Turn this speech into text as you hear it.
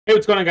Hey,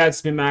 what's going on, guys?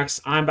 It's me,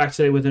 Max. I'm back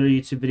today with another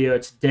YouTube video.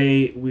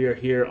 Today, we are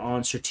here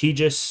on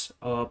Strategus,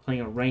 playing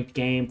a ranked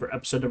game for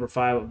episode number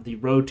 5 of the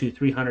Road to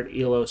 300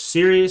 ELO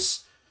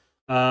series.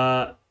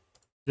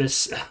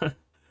 This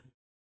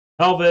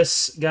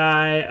Elvis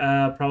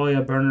guy, probably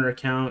a burner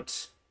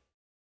account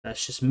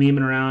that's just memeing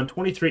around.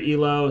 23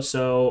 ELO,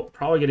 so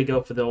probably going to go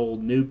for the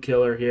old noob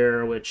killer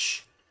here,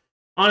 which,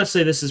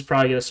 honestly, this is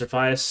probably going to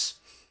suffice.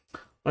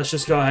 Let's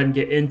just go ahead and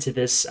get into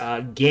this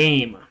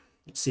game.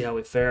 Let's see how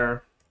we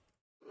fare.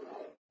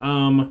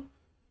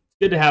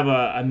 Good to have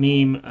a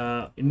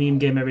meme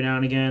game every now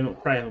and again. We'll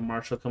probably have a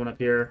Marshall coming up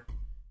here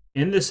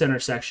in this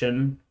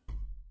intersection.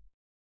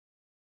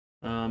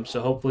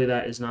 So hopefully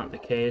that is not the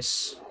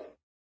case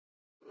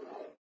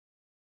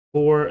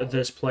for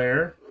this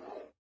player.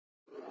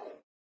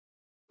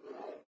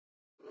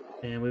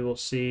 And we will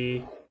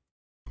see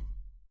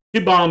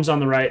 2 bombs on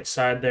the right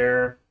side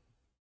there.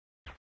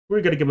 We're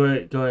going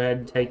to go ahead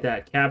and take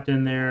that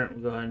captain there.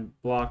 We'll go ahead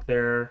and block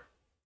there.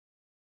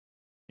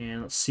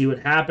 And let's see what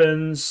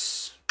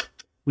happens.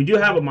 We do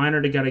have a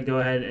miner to go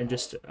ahead and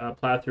just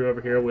plow through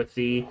over here with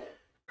the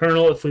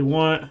Colonel if we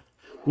want.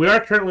 We are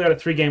currently on a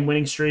 3-game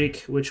winning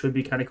streak, which would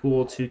be kind of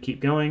cool to keep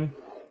going.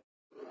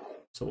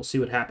 So we'll see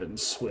what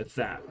happens with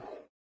that.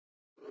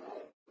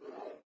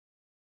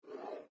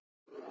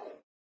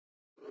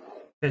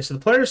 Okay, so the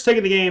player's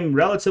taking the game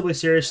relatively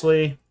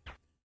seriously.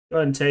 Go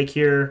ahead and take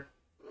here.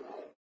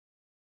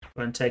 Go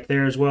ahead and take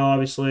there as well,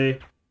 obviously.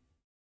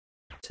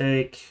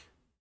 Take.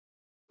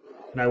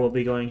 And I will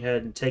be going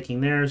ahead and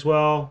taking there as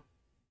well.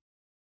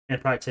 And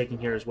probably taking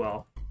here as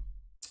well.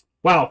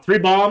 Wow, 3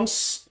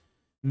 bombs.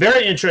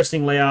 Very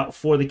interesting layout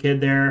for the kid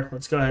there.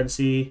 Let's go ahead and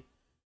see.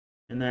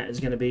 And that is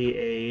going to be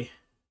a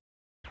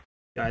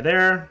guy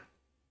there.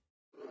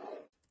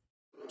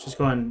 Just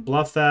go ahead and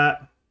bluff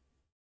that.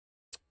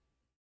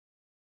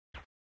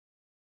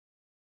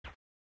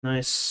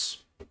 Nice.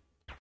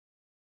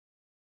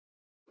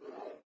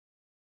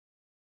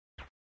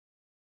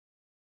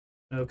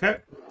 Okay,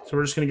 so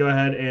we're just going to go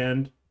ahead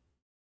and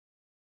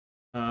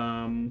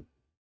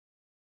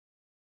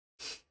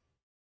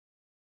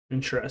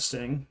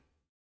interesting.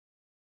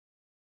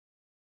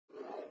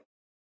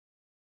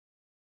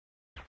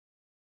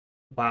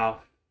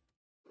 Wow.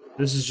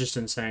 This is just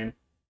insane.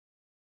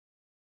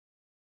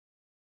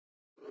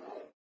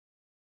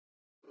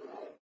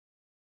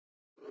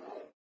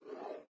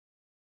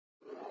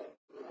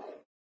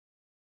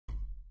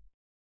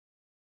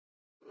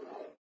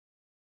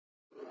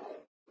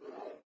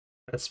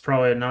 That's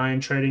probably a 9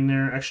 trading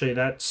there. Actually,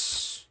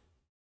 that's...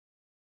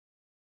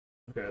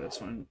 Okay, that's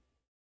fine.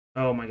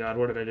 Oh my god,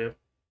 what did I do?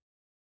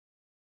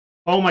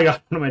 Oh my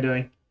god, what am I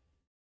doing?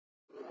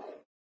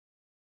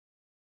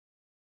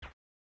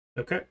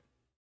 Okay.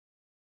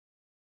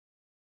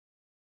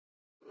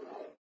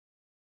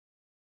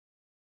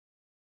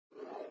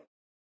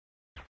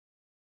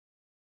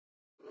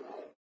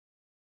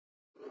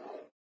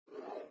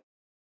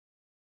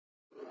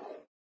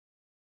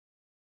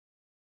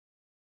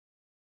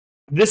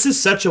 This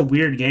is such a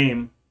weird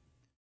game.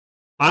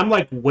 I'm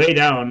like way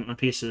down on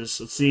pieces.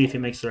 Let's see if he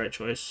makes the right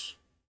choice.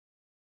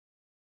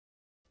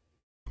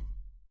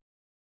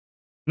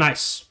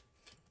 Nice.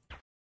 Go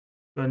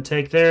ahead and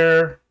take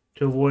there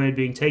to avoid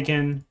being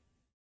taken.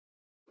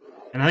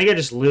 And I think I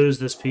just lose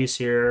this piece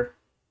here.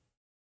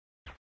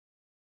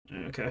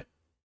 Okay.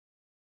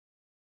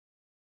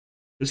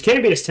 This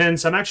KB is 10,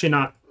 so I'm actually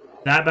not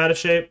that bad of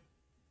shape.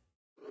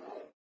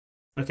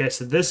 Okay,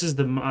 so this is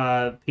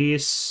the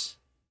piece.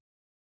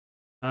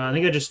 I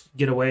think I just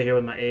get away here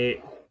with my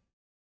 8.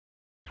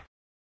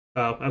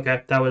 Oh,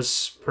 okay. That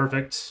was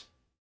perfect.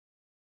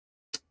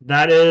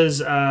 That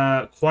is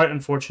quite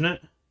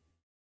unfortunate.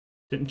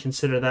 Didn't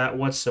consider that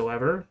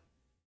whatsoever.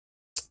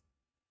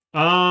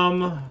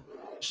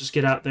 Let's just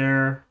get out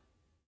there.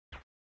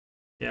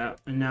 Yeah,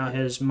 and now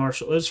his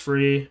Marshal is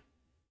free.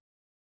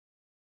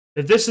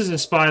 If this is a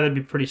spy, that'd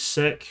be pretty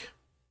sick.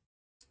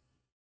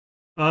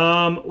 We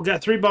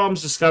got 3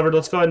 bombs discovered.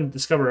 Let's go ahead and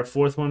discover a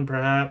 4th one,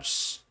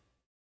 perhaps.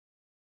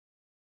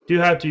 Do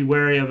have to be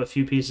wary of a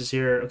few pieces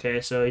here. Okay,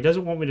 so he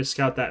doesn't want me to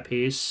scout that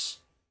piece.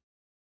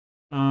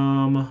 Go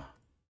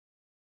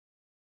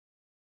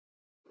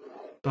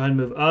ahead and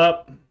move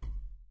up.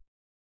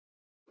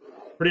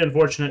 Pretty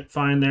unfortunate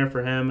find there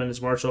for him and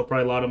his Marshal.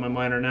 Probably a lot on my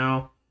miner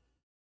now.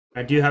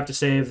 I do have to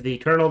save the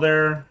Colonel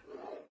there.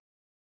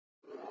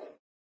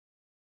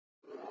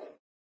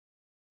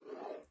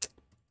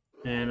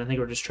 And I think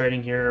we're just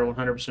trading here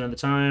 100% of the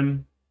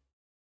time.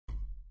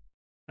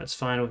 That's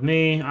fine with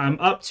me. I'm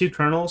up 2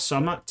 Colonels, so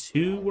I'm not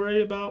too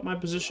worried about my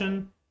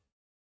position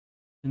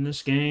in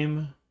this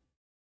game.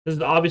 This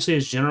is obviously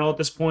his general at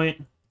this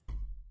point.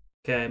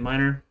 Okay,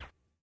 minor.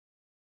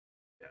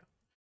 Yeah.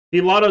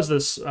 The Lotto's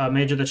this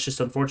major that's just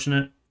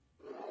unfortunate.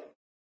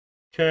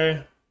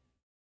 Okay.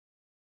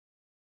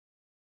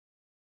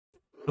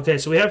 Okay,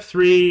 so we have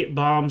 3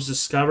 bombs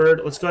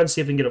discovered. Let's go ahead and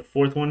see if we can get a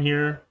 4th one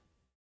here.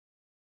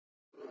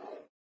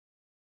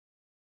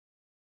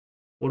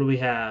 What do we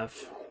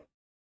have?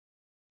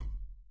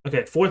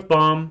 Okay, 4th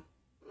bomb.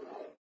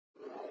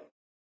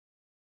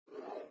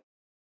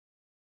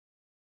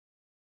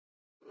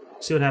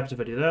 See what happens if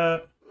I do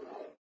that.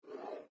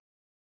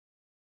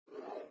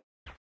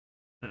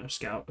 Oh,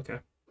 scout, okay.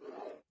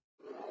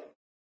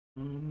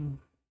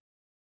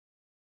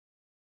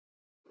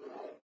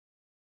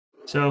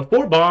 So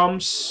 4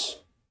 bombs.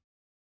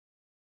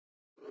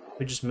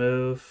 We just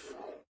move.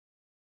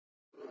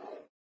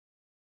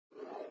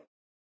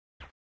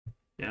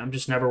 Yeah, I'm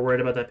just never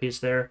worried about that piece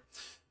there.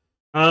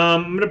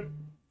 I'm gonna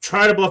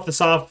try to bluff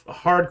this off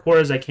hardcore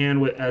as I can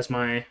with as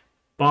my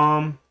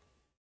bomb.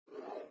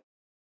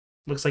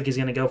 Looks like he's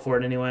gonna go for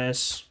it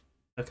anyways.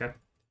 Okay.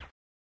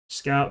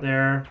 Scout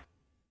there.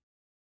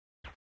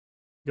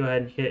 Go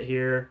ahead and hit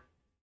here.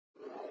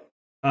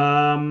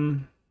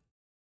 I'm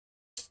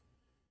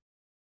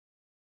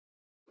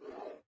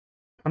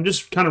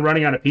just kind of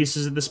running out of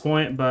pieces at this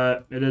point,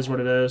 but it is what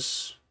it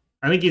is.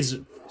 I think he's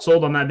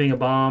sold on that being a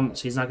bomb,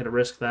 so he's not going to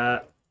risk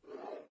that.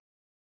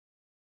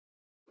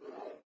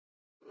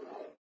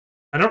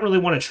 I don't really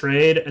want to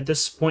trade at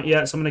this point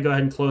yet, so I'm going to go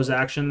ahead and close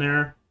action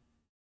there.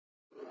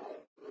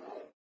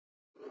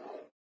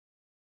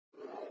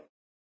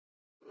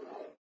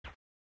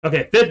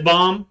 Okay, 5th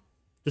bomb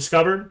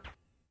discovered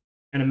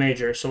and a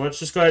major. So let's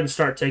just go ahead and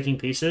start taking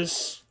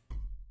pieces.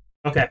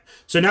 Okay,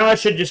 so now I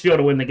should just be able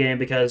to win the game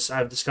because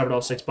I've discovered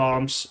all 6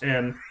 bombs,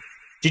 and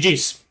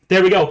GG's.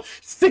 There we go.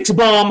 6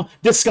 bomb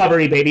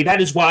discovery, baby.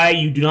 That is why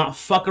you do not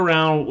fuck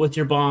around with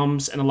your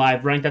bombs in a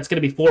live rank. That's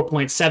going to be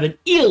 4.7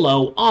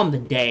 ELO on the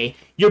day.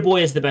 Your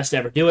boy is the best to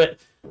ever do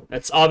it.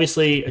 That's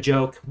obviously a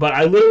joke, but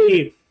I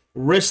literally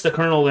risked the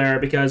kernel there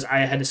because I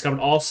had discovered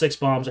all 6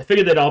 bombs. I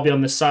figured they'd all be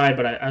on this side,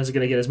 but I was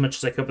going to get as much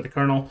as I could with the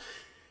kernel.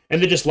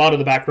 And then just lotto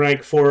the back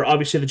rank for,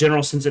 obviously, the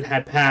general since it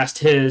had passed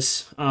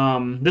his.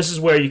 This is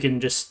where you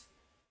can just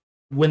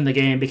win the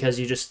game because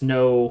you just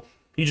know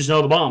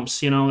the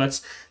bombs. You know,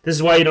 this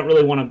is why you don't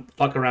really want to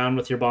fuck around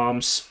with your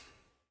bombs.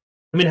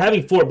 I mean,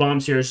 having 4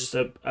 bombs here is just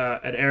an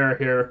error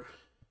here.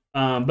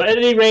 But at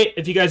any rate,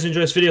 if you guys enjoy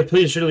this video,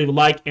 please sure to leave a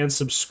like and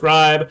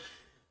subscribe.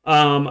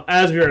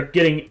 As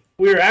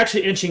we are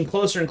actually inching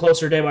closer and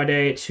closer day by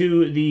day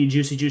to the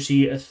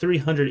juicy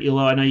 300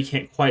 ELO. I know you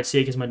can't quite see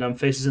it because my dumb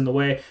face is in the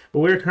way,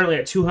 but we're currently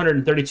at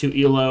 232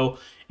 ELO.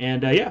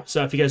 And yeah,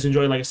 so if you guys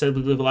enjoyed, like I said,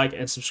 please leave a like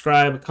and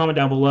subscribe. Comment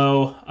down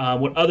below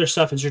what other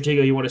stuff in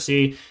Stratego you want to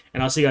see,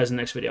 and I'll see you guys in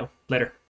the next video. Later.